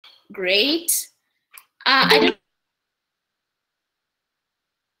Great. I don't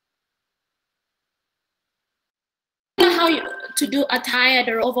know how to do a tired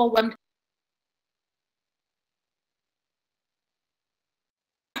or overwhelmed.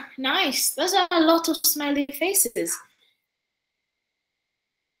 Nice. Those are a lot of smiley faces.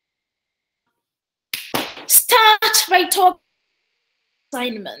 Start by talking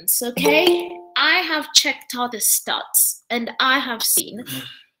assignments, okay? I have checked out the stats and I have seen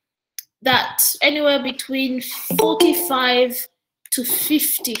that anywhere between 45 to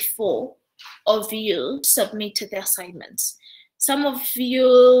 54 of you submitted the assignments. Some of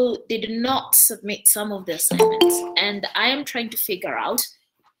you did not submit some of the assignments, and I am trying to figure out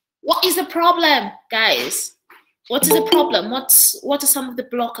what is the problem, guys. What is the problem? What are some of the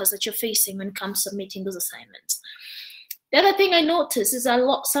blockers that you're facing when it comes to submitting those assignments? The other thing I noticed is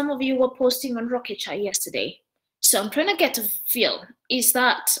some of you were posting on Rocket Chat yesterday. So I'm trying to get a feel. Is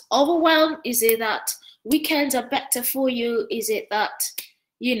that overwhelmed? Is it that weekends are better for you? Is it that,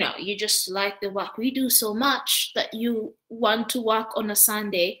 you just like the work we do so much that you want to work on a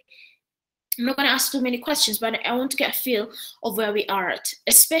Sunday? I'm not going to ask too many questions, but I want to get a feel of where we are at,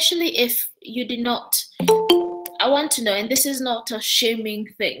 especially if you did not. I want to know, and this is not a shaming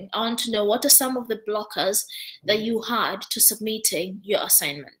thing, I want to know what are some of the blockers that you had to submitting your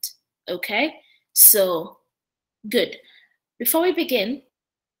assignment, okay? So, good. Before we begin,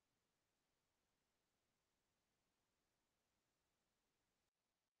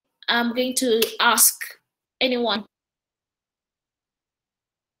 I'm going to ask anyone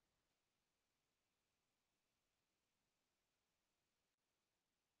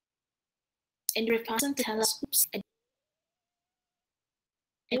any person to tell us, oops,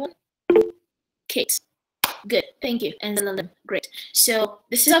 anyone? Kate, good, thank you, and Lalim, great. So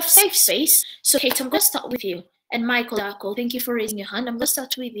this is a safe space. So Kate, I'm going to start with you, and Michael Darko, thank you for raising your hand. I'm going to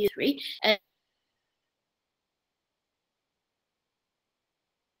start with you three.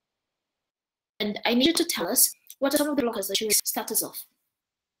 And I need you to tell us what are some of the blockers that you start us off.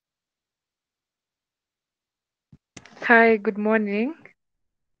 Hi, good morning.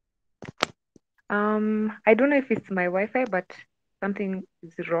 I don't know if it's my Wi-Fi, but something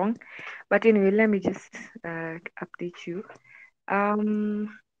is wrong. But anyway, let me just update you.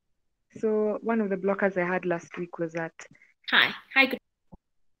 So one of the blockers I had last week was that Hi, good.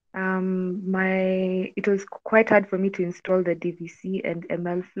 It was quite hard for me to install the DVC and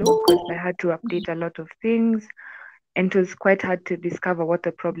ML flow because I had to update a lot of things, and it was quite hard to discover what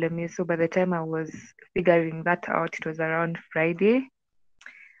the problem is. So by the time I was figuring that out, it was around Friday.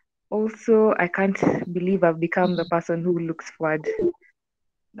 Also, I can't believe I've become the person who looks forward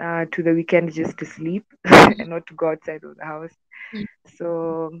to the weekend just to sleep and not to go outside of the house.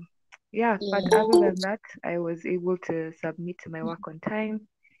 So, yeah, but other than that, I was able to submit my work on time.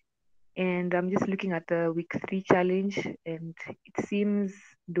 And I'm just looking at the week 3 challenge, and it seems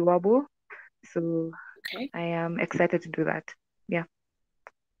doable. So, okay. I am excited to do that. Yeah.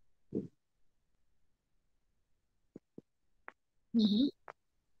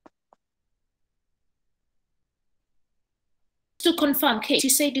 To confirm, Kate, you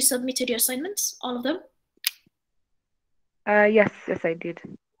said you submitted your assignments, all of them? Yes, I did.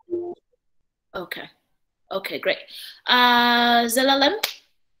 Okay, great. Zelalem?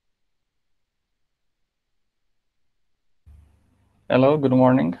 Hello, good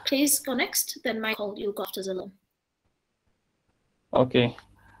morning. Please go next, then Michael, you'll go after Zelalem. Okay.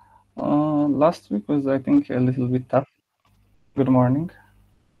 Last week was, I think, a little bit tough. Good morning.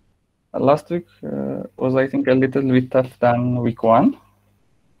 Last week was, I think, a little bit tough than week 1.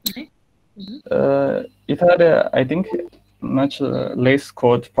 Okay. It had, I think, much less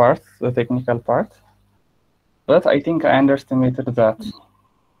code part, the technical part. But I think I underestimated that.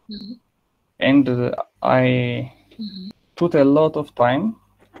 And I put a lot of time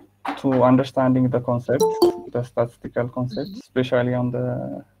to understanding the concepts, the statistical concepts, especially on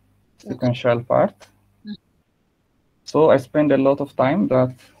the sequential part. So I spent a lot of time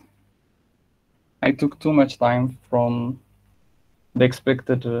that I took too much time from the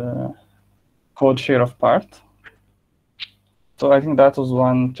expected code share of part. So I think that was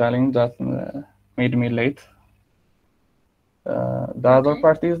one challenge that made me late. The other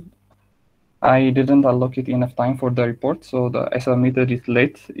part is I didn't allocate enough time for the report, so I submitted it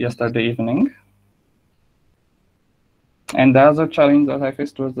late yesterday evening. And the other challenge that I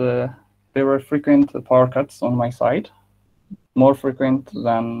faced was there were frequent power cuts on my side, more frequent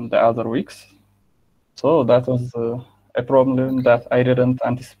than the other weeks. So that was a problem that I didn't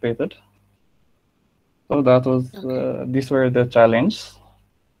anticipated. So that was these were the challenges.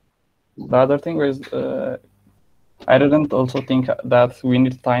 The other thing was I didn't also think that we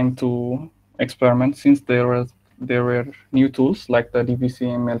need time to experiment since there were new tools like the DVC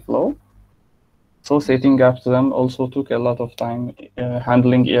ML flow. So setting up them also took a lot of time,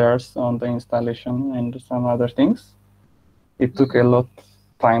 handling errors on the installation and some other things. It took a lot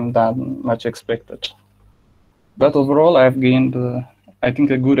time than much expected. But overall, I've gained, I think,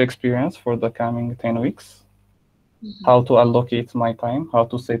 a good experience for the coming 10 weeks. How to allocate my time, how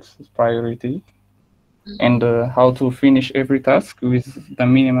to set priority, and how to finish every task with the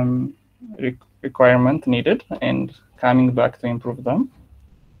minimum requirement needed and coming back to improve them.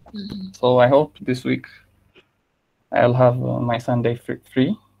 So I hope this week I'll have my Sunday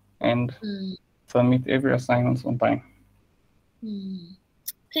free and submit every assignment on time.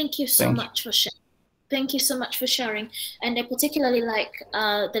 Thank you so much for sharing. Thank you so much for sharing. And I particularly like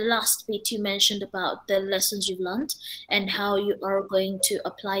the last bit you mentioned about the lessons you've learned and how you are going to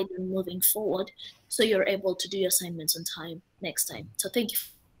apply them moving forward so you're able to do your assignments on time next time. So thank you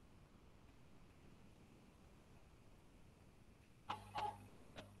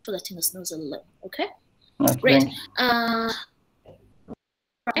for letting us know, Zalila. Okay? Great. Right,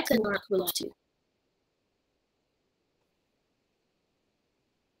 then we'll have to.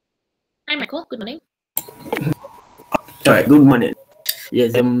 Hi, Michael. Good morning. All right. Good morning.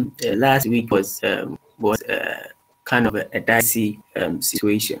 Yes. Last week was kind of a dicey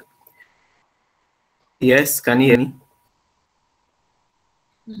situation. Yes. Can you hear me?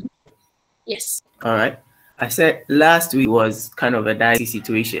 Yes. All right. I said last week was kind of a dicey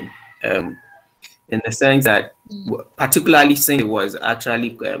situation, in the sense that, particularly since it was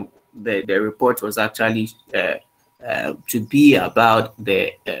actually the report was actually to be about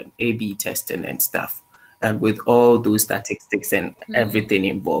the A/B testing and stuff, and with all those statistics and everything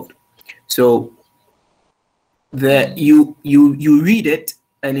involved. So you read it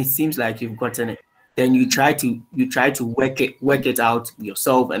and it seems like you've gotten it. Then you try to work it out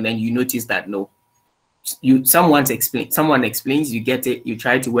yourself, and then you notice that no, someone explains, you get it, you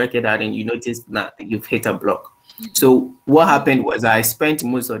try to work it out, and you notice that you've hit a block. So what happened was I spent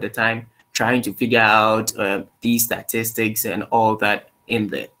most of the time trying to figure out these statistics and all that in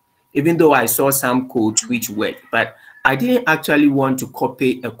there, even though I saw some codes which worked, but I didn't actually want to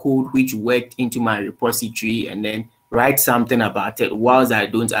copy a code which worked into my repository and then write something about it whilst I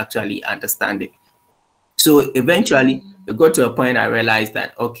don't actually understand it. So eventually it got to a point I realized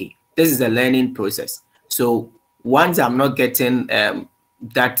that, okay, this is a learning process. So once I'm not getting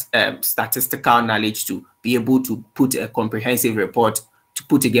that statistical knowledge to be able to put a comprehensive report, to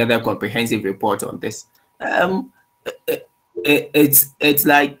put together a comprehensive report on this, it's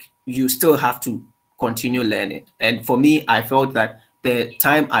like you still have to continue learning. And for me, I felt that the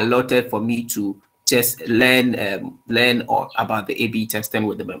time allotted for me to just learn about the A/B testing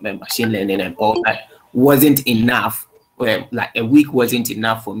with the machine learning and all that wasn't enough. Well, like a week wasn't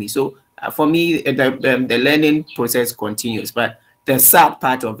enough for me. So for me, the learning process continues. But the sad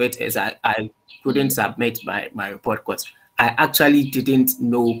part of it is I couldn't submit my report because I actually didn't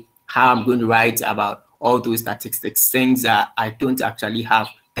know how I'm going to write about all those statistics, things that I don't actually have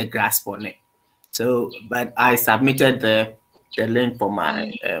the grasp on it. So, but I submitted the link for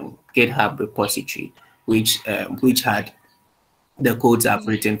my GitHub repository, which had the codes I've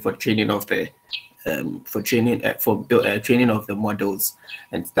written for training of the training of the models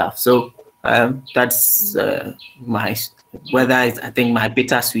and stuff. So that's my I think my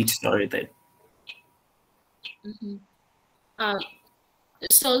bittersweet story then.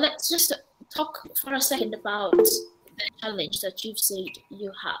 So let's just talk for a second about the challenge that you've said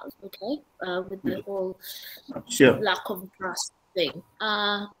you have, okay, with the whole lack of grasp thing.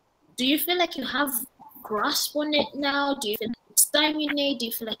 Do you feel like you have grasp on it now? Do you feel like it's time you need? Do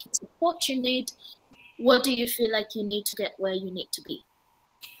you feel like it's support you need? What do you feel like you need to get where you need to be?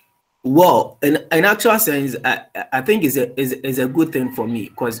 Well, in actual sense, I think is a good thing for me,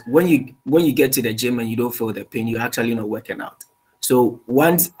 because when you get to the gym and you don't feel the pain, you're actually not working out. So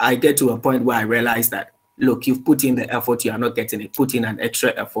once I get to a point where I realize that, look, you've put in the effort, you are not getting it, put in an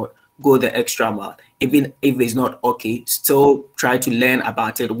extra effort, go the extra mile. Even if it's not okay, still try to learn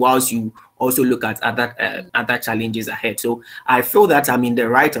about it whilst you also look at other challenges ahead. So I feel that I'm in the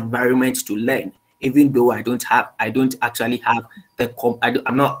right environment to learn, even though I don't actually have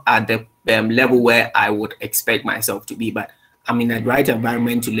I'm not at the level where I would expect myself to be, but I'm in the right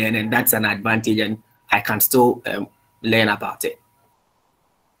environment to learn, and that's an advantage, and I can still learn about it.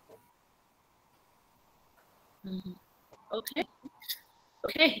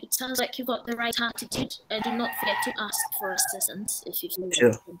 Okay, it sounds like you've got the right attitude, and do not forget to ask for assistance if you feel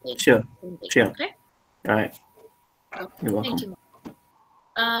something. Sure. Okay. All right. Okay. You're welcome. Thank you.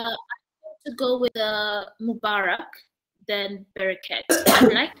 to go with Mubarak, then Barakat.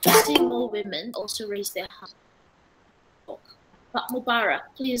 I'd like to see more women also raise their hand. But Mubarak,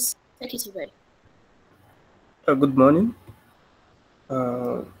 please take it away. Good morning.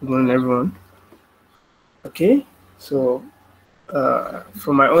 Good morning, everyone. Okay, so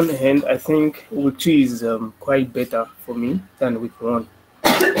from my own hand, I think week 2 is quite better for me than week 1.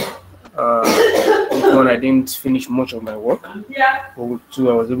 Week 1, I didn't finish much of my work. But week 2,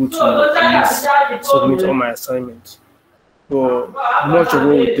 I was able to at least submit all my assignments. So much of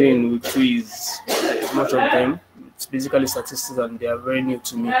what we do in week 2 is much of them. It's basically statistics, and they are very new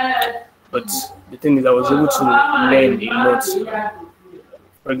to me. But the thing is, I was able to learn a lot.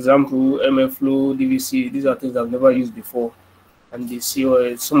 For example, MFlow, DVC, these are things I've never used before. And they see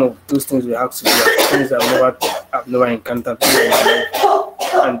some of those things we have to do are things I've never encountered before.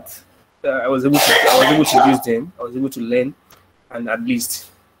 And I was able to use them. I was able to learn and at least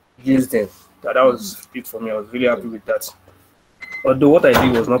use them. That was it for me. I was really happy with that. Although what I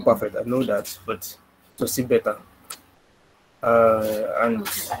did was not perfect, I know that, but to see better. And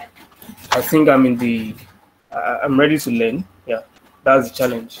I think I'm ready to learn. Yeah, that's the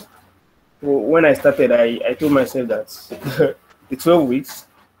challenge. Well, when I started, I told myself that the 12 weeks,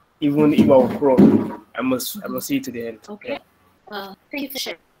 even if I will crawl, I must see it to the end. Okay. Yeah. Thank you for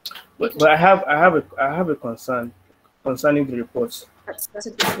sharing. But I have a concern concerning the reports. That's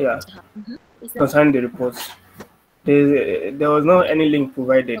a good Yeah. to have. Concerning the reports, there was not any link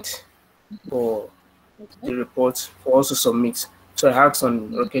provided for the reports for us to submit. So I asked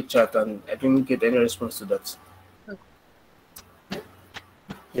on Rocket Chat and I didn't get any response to that.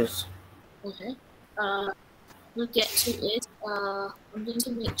 Yes. Okay. We'll get to it. I'm going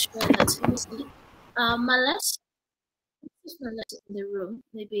to make sure that you see. Malet in the room.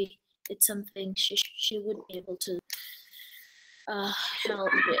 Maybe it's something she would be able to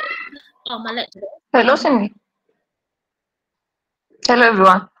help with. Oh, Malet. Hello, Cindy. Hello,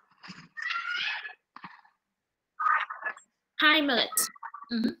 everyone. Hi, Malet.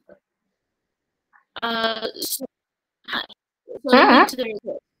 So, hi. So link to the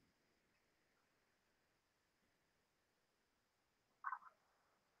report.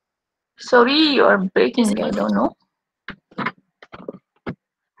 Sorry, you are breaking. I don't know.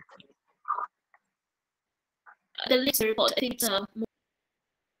 The link to the report. I think it's the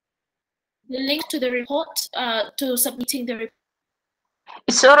link to the report to submitting the report.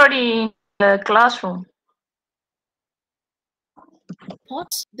 It's already in the classroom.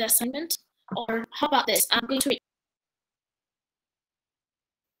 The assignment, or how about this? I'm going to read.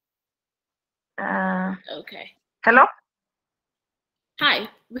 Okay. Hello? Hi,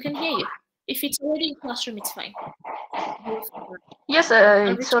 we can hear you. If it's already in classroom, it's fine. Yes,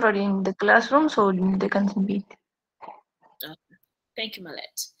 it's already in the classroom, so they can see it. Okay. Thank you,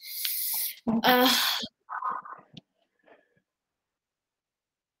 Malet.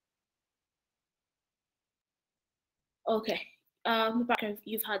 Okay. Mubarak,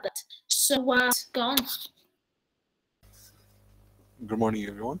 you've had that. So what's gone? Good morning,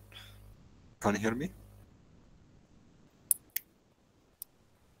 everyone. Can you hear me?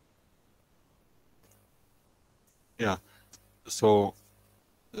 Yeah. So,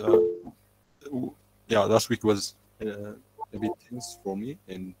 yeah, last week was a bit tense for me,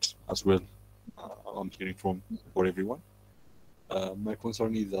 and as well, I'm hearing for everyone. My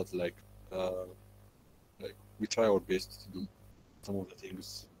concern is that like we try our best to do some of the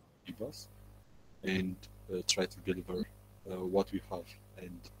things give us, and try to deliver what we have.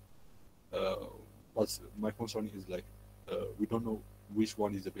 And what's my concern is like we don't know which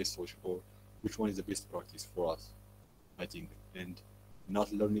one is the best solution or which one is the best practice for us, I think. And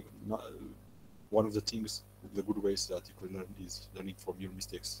not learning, one of the things, the good ways that you can learn is learning from your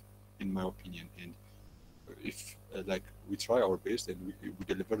mistakes, in my opinion. And if like we try our best and we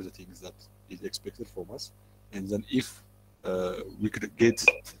deliver the things that is expected from us, and then if we could get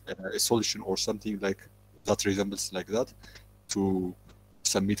a solution or something like that resembles like that to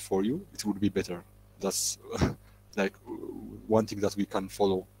submit for you, it would be better. That's like one thing that we can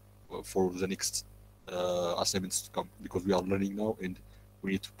follow for the next assignments to come, because we are learning now and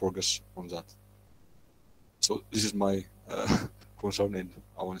we need to progress on that. So this is my concern, and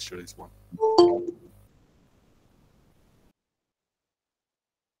I want to share this one.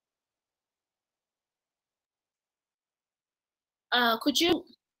 Could you?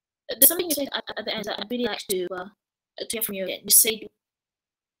 There's something you said at the end that I'd really like to hear from you again. You said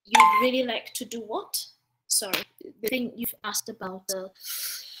you'd really like to do what? Sorry, the thing you've asked about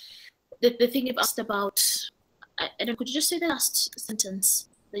the thing you've asked about. And then could you just say the last sentence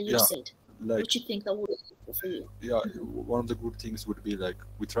that you said? like, What you think that would be helpful for you? yeah, one of the good things would be like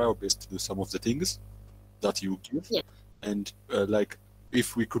we try our best to do some of the things that you give, Yeah. and like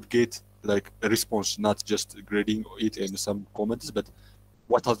if we could get like a response, not just grading it and some comments, but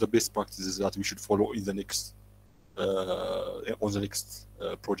what are the best practices that we should follow in the next on the next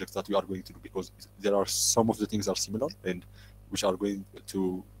project that we are going to do, because there are some of the things are similar and which are going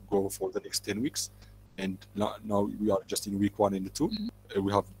to go for the next 10 weeks, and now we are just in week 1 and 2.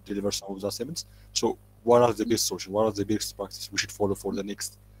 We have delivered some of the assignments. So what are the best solutions? What are the best practices we should follow for the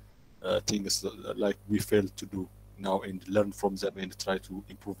next things like we failed to do now, and learn from them and try to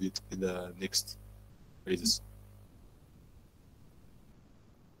improve it in the next phases?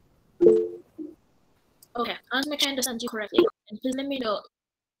 Okay, I'll make sure I understand you correctly, and please let me know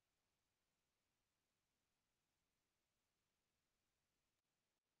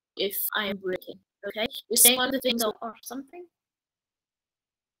if I am breaking. Okay, you're saying one of the things or something.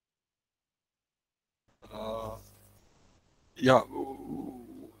 Yeah,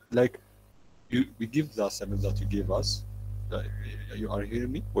 like we give the assignment that you gave us. You are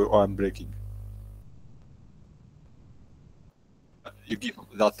hearing me, or I'm breaking? You give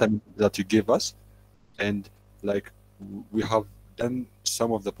the assignment that you gave us, and like we have done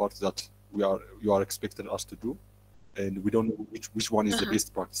some of the parts that you are expecting us to do, and we don't know which one is the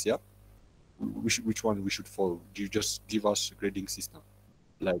best practice. Yeah, which one we should follow. You just give us a grading system,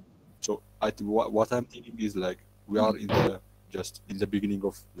 like, so what I'm thinking is like we are in the just in the beginning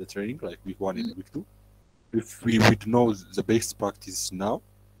of the training, like week 1 and week 2. If we would know the best practice now,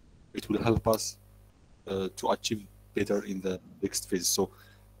 it will help us to achieve better in the next phase. So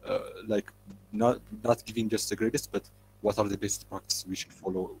like not giving just the greatest, but what are the best practices we should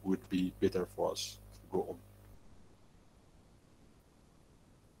follow would be better for us to go on.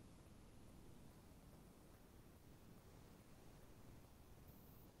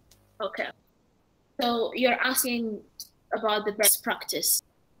 Okay, so you're asking about the best practice.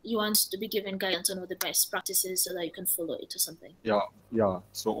 You want to be given guidance on what the best practices so that you can follow it or something. Yeah.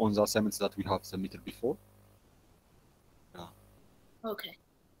 So on the assignments that we have submitted before. Yeah. Okay.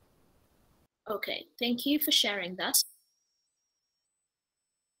 Okay. Thank you for sharing that.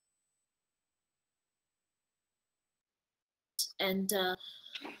 And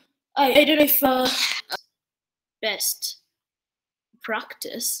I don't know if best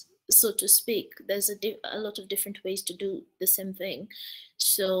practice, so to speak. There's a lot of different ways to do the same thing.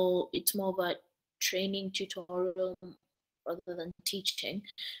 So it's more about training, tutorial, rather than teaching.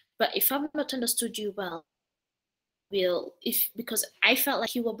 But if I've not understood you well, because I felt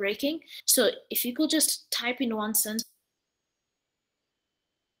like you were breaking. So if you could just type in one sentence,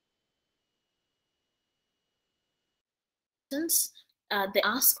 they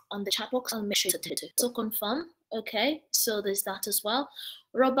ask on the chat box, I'll make sure to so confirm. Okay, so there's that as well.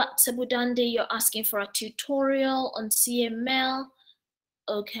 Robert Sebudande, you're asking for a tutorial on CML.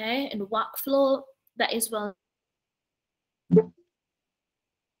 Okay, and workflow. That is well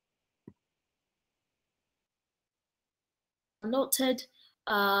noted.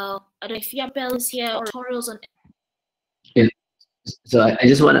 I don't know if Yabel is here or tutorials on. Yeah. So I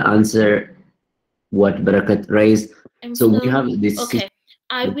just want to answer what Barakat raised. So we have this. Okay,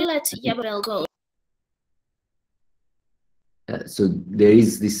 I will let Yabel go. So there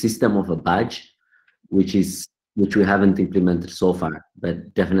is this system of a badge, which we haven't implemented so far,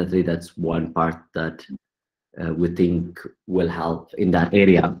 but definitely that's one part that we think will help in that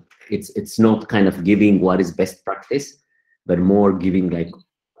area. It's not kind of giving what is best practice, but more giving like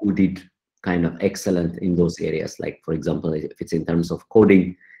who did kind of excellent in those areas. Like for example, if it's in terms of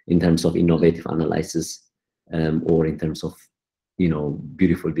coding, in terms of innovative analysis, or in terms of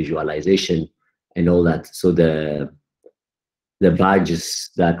beautiful visualization and all that. So the badges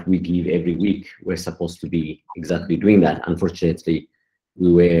that we give every week were supposed to be exactly doing that. Unfortunately,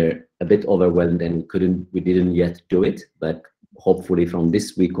 we were a bit overwhelmed and we didn't yet do it, but hopefully from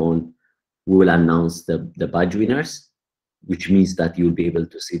this week on, we will announce the badge winners, which means that you'll be able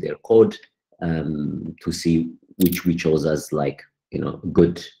to see their code, to see which we chose as like,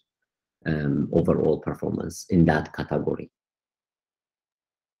 good overall performance in that category.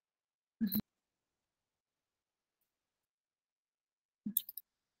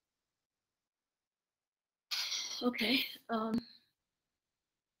 Okay. I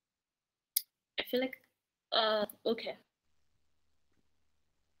feel like okay.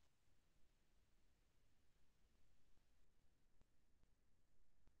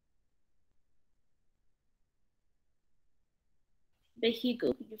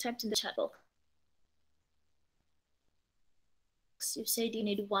 Behigo, you typed in the chat box. You said you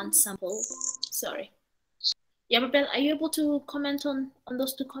need one sample. Sorry. Yeah, Babel, are you able to comment on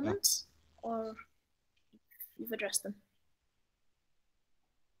those two comments? or you've addressed them?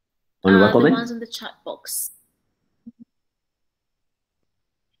 On what The comment? ones in the chat box.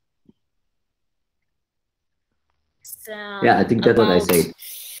 Yeah, I think that's what I said.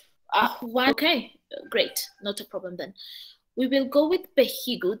 Okay, great. Not a problem then. We will go with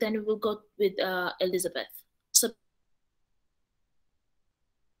Behigu, then we will go with Elizabeth. So,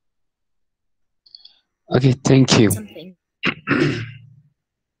 okay, thank you. something.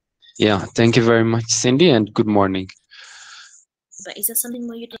 Yeah, thank you very much, Cindy, and good morning. But is there something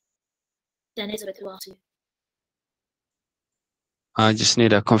more you'd like? Then Elizabeth will ask you. I just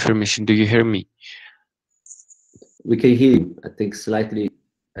need a confirmation. Do you hear me? We can hear you. I think slightly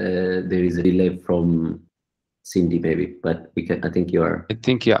there is a delay from Cindy maybe, but we can. I think you are. I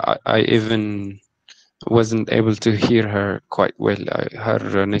think, yeah, I even wasn't able to hear her quite well.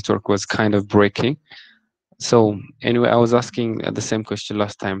 Her network was kind of breaking. So anyway, I was asking the same question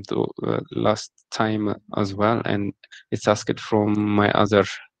last time as well, and it's asked from my other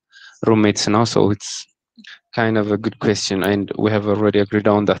roommates now. So it's kind of a good question, and we have already agreed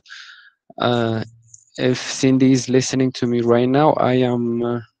on that. If Cindy is listening to me right now, I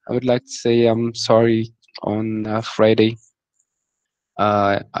would like to say I'm sorry. On Friday,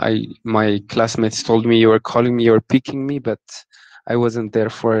 my classmates told me you were calling me, you were picking me, but I wasn't there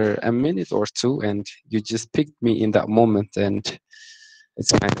for a minute or two, and you just picked me in that moment, and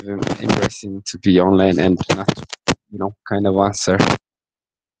it's kind of embarrassing to be online and not, kind of answer.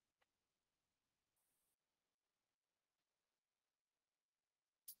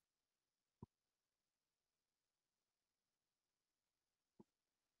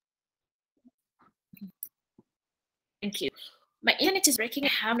 Thank you. My internet is breaking. I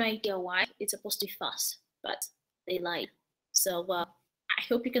have no idea why. It's supposed to be fast, but they lied. So I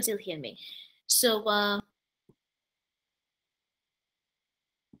hope you can still hear me. So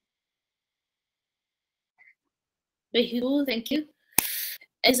Behigu, thank you.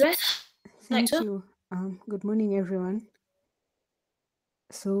 Elizabeth? Thank you. Good morning, everyone.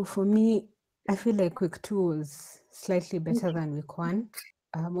 So for me, I feel like week 2 was slightly better than week 1,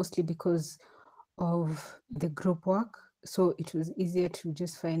 mostly because of the group work. So it was easier to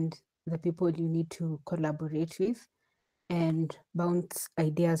just find the people you need to collaborate with and bounce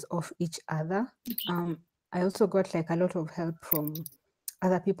ideas off each other. I also got like a lot of help from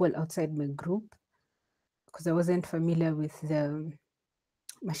other people outside my group because I wasn't familiar with the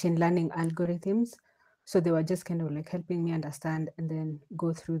machine learning algorithms. So they were just kind of like helping me understand and then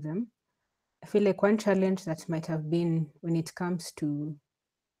go through them. I feel like one challenge that might have been when it comes to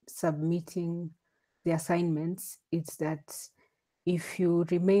submitting the assignments is that if you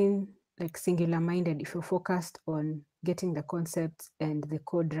remain like singular minded, if you're focused on getting the concepts and the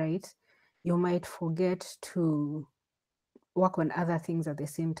code right, you might forget to work on other things at the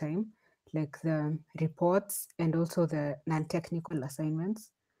same time, like the reports and also the non-technical assignments,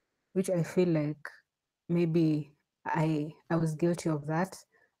 which I feel like maybe I was guilty of that.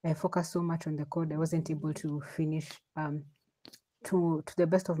 I focused so much on the code, I wasn't able to finish to the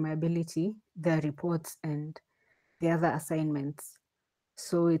best of my ability the reports and the other assignments.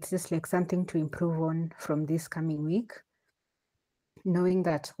 So it's just like something to improve on from this coming week, knowing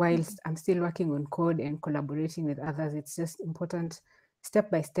that whilst I'm still working on code and collaborating with others, it's just important step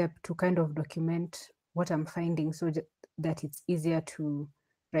by step to kind of document what I'm finding so that it's easier to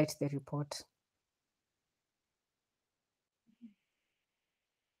write the report.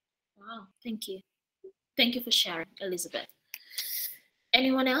 Wow, thank you. Thank you for sharing, Elizabeth.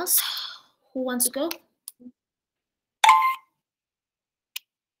 Anyone else who wants to go?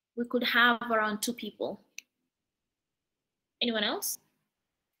 We could have around 2 people. Anyone else?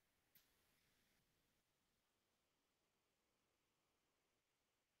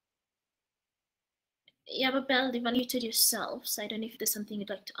 Yeah, but Belle, you've unmuted yourself, so I don't know if there's something you'd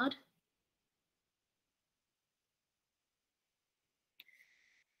like to add.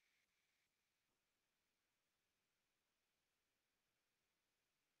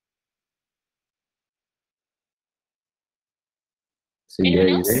 Cindy, Anyone are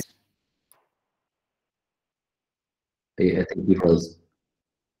you else? there? I think he was.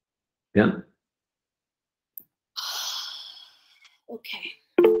 Yeah. Okay,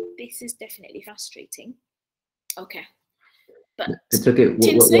 this is definitely frustrating. Okay, but It's okay.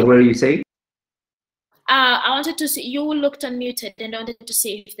 What were you saying? I wanted to see, you looked unmuted and I wanted to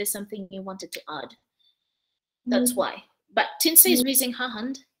see if there's something you wanted to add. That's why. But Tinsei is raising her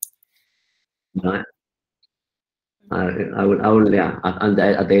hand. No, I will, yeah. At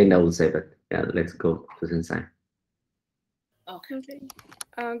the end, I will say, but yeah, let's go to Sensei. Okay.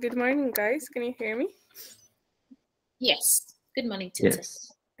 Good morning, guys. Can you hear me? Yes. Good morning, Tinsei.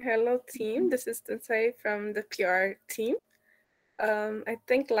 Yes. Hello, team. This is Tensei from the PR team. I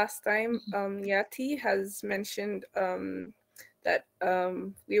think last time Yati has mentioned that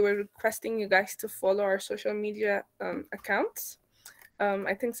we were requesting you guys to follow our social media accounts.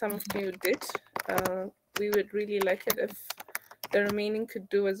 I think some of you did. We would really like it if the remaining could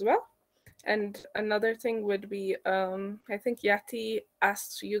do as well. And another thing would be, I think Yati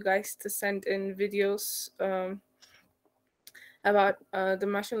asked you guys to send in videos about the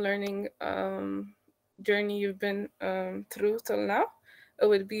machine learning journey you've been through till now. It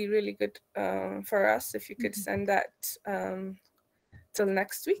would be really good for us if you could send that till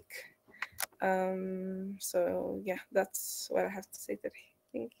next week. So yeah, that's what I have to say today.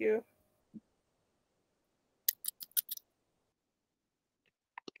 Thank you.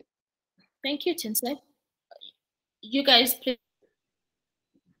 Thank you, Tinsei. You guys please.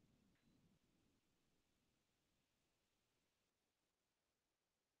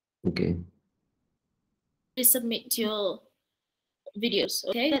 Okay. Please submit your videos,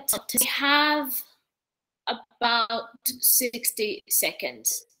 okay? Let's have about 60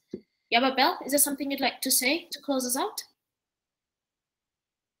 seconds. Yababel, is there something you'd like to say to close us out?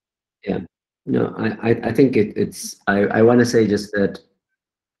 Yeah, no, I think I want to say just that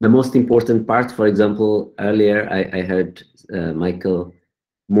the most important part, for example, earlier I heard Michael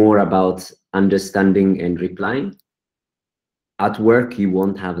more about understanding and replying. At work, you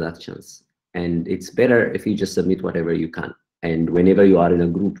won't have that chance. And it's better if you just submit whatever you can. And whenever you are in a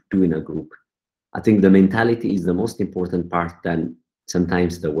group, do in a group. I think the mentality is the most important part than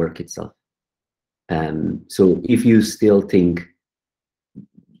sometimes the work itself. So if you still think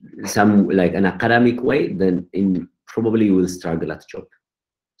some like an academic way, then probably you will struggle at job.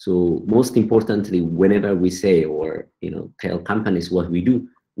 So most importantly, whenever we say or tell companies what we do,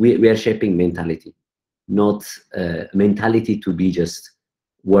 we are shaping mentality, not mentality to be just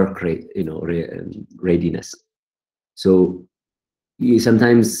work readiness. So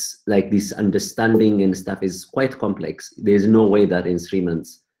sometimes like this understanding and stuff is quite complex. There's no way that in 3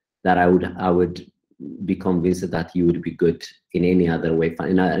 months that I would be convinced that you would be good in any other way,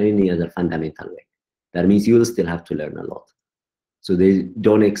 in any other fundamental way. That means you will still have to learn a lot. So they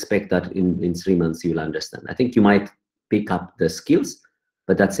don't expect that in 3 months you'll understand. I think you might pick up the skills,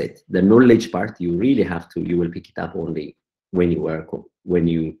 but that's it. The knowledge part, you really have to, you will pick it up only when you work, when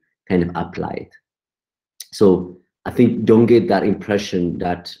you kind of apply it. So I think don't get that impression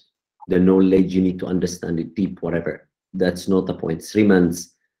that the knowledge, you need to understand it deep, whatever. That's not the point. 3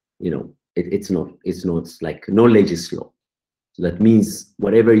 months, it's not like knowledge is slow. So that means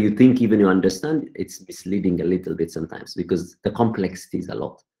whatever you think even you understand, it's misleading a little bit sometimes because the complexity is a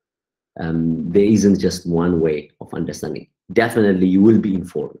lot. There isn't just one way of understanding. Definitely you will be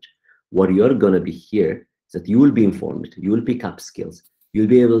informed. What you're going to be here is that you will be informed, you will pick up skills, you'll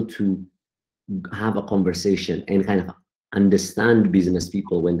be able to have a conversation and kind of understand business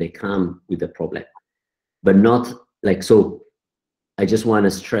people when they come with a problem, but not like, so I just want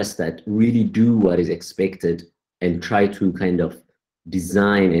to stress that really do what is expected and try to kind of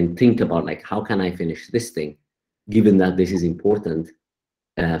design and think about like, how can I finish this thing, given that this is important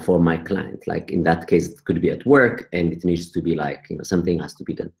for my client. Like in that case, it could be at work and it needs to be like, something has to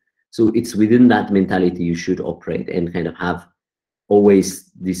be done. So it's within that mentality you should operate and kind of have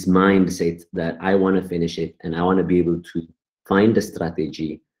always this mindset that I want to finish it and I want to be able to find a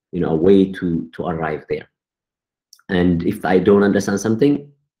strategy, a way to arrive there. And if I don't understand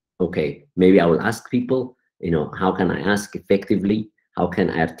something, okay, maybe I will ask people, how can I ask effectively? How can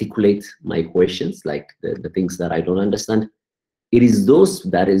I articulate my questions, like the things that I don't understand? It is those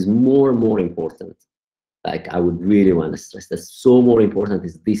that is more important. Like I would really want to stress that's so more important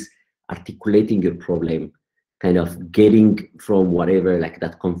is this articulating your problem, kind of getting from whatever, like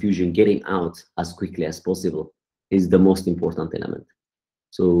that confusion, getting out as quickly as possible is the most important element.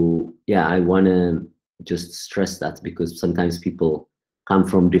 So yeah, I want to just stress that because sometimes people come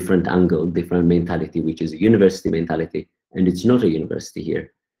from different angle, different mentality, which is a university mentality, and it's not a university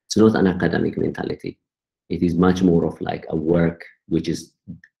here. It's not an academic mentality. It is much more of like a work, which is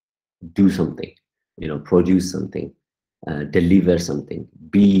do something, produce something, deliver something,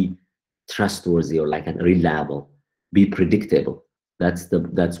 be trustworthy or like reliable, be predictable.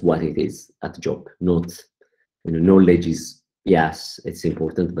 That's what it is at job. Not, knowledge is, yes, it's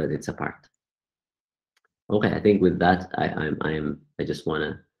important, but it's a part. Okay, I think with that, I just want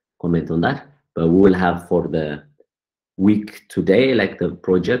to comment on that. But we will have for the week today, like the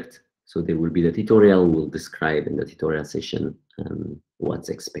project. So there will be the tutorial. We'll describe in the tutorial session what's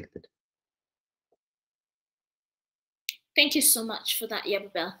expected. Thank you so much for that,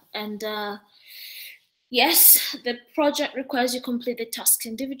 Yababel. And Yes, the project requires you complete the tasks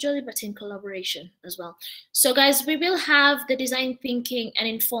individually, but in collaboration as well. So guys, we will have the design thinking and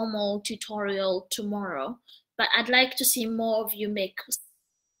informal tutorial tomorrow, but I'd like to see more of you make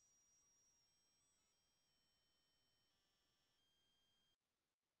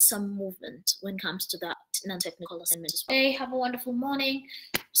some movement when it comes to that non-technical assignment. Okay, have a wonderful morning.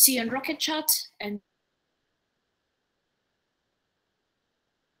 See you on Rocket Chat, and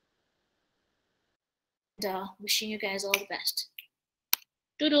wishing you guys all the best.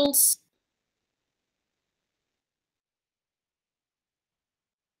 Doodles.